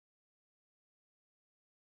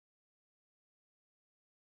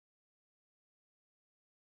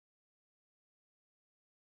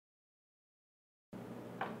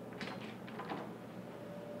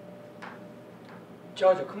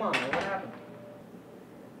JoJo, come on, man. What happened?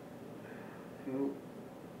 Who?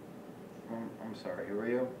 I'm sorry, who are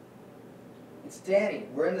you? It's Danny.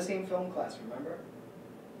 We're in the same film class, remember?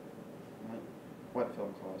 What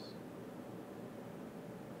film class?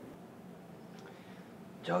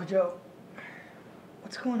 JoJo,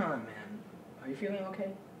 what's going on, man? Are you feeling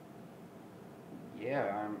okay?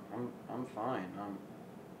 Yeah, I'm fine.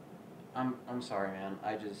 I'm sorry, man.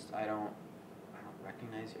 I don't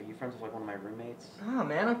recognize you. Are you friends with like one of my roommates? Oh,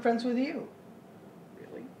 man, I'm friends with you.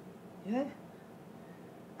 Really? Yeah.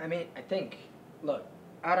 I mean, I think, look,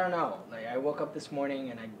 I don't know. Like, I woke up this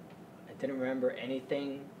morning and I didn't remember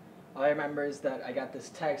anything. All I remember is that I got this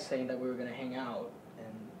text saying that we were gonna hang out,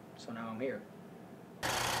 and so now I'm here.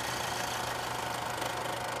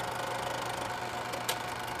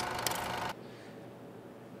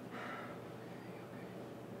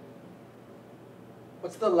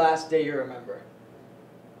 What's the last day you remember?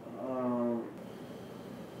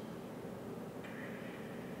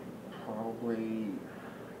 Probably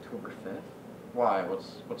October 5th. Why?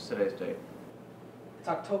 What's today's date? It's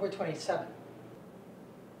October 27th.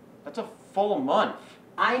 That's a full month.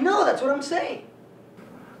 I know, that's what I'm saying.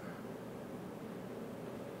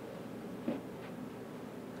 How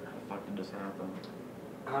the fuck did this happen?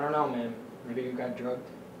 I don't know, man. Maybe you got drugged.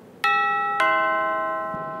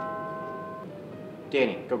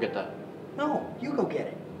 Danny, go get that. No, you go get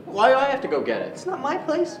it. Why do I have to go get it? It's not my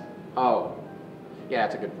place. Oh. Yeah,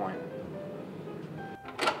 that's a good point.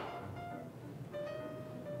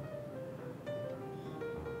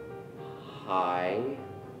 Hi.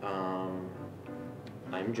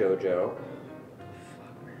 I'm JoJo.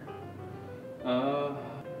 Fuck, man.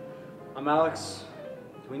 I'm Alex.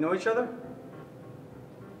 Do we know each other?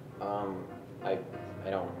 I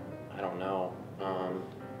don't know.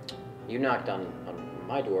 You knocked on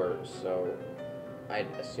my door, so I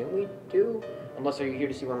assume we do? Unless are you here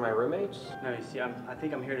to see one of my roommates? No, you see, I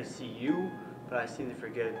think I'm here to see you, but I seem to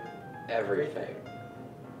forget Everything.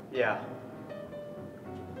 Yeah.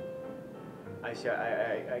 I see,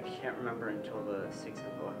 I can't remember until the 6th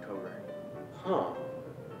of October. Huh.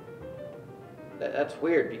 That's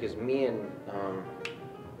weird because me and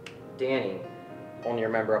Danny only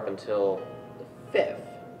remember up until the 5th.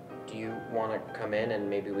 Do you want to come in and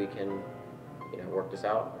maybe we can, work this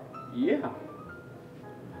out? Yeah.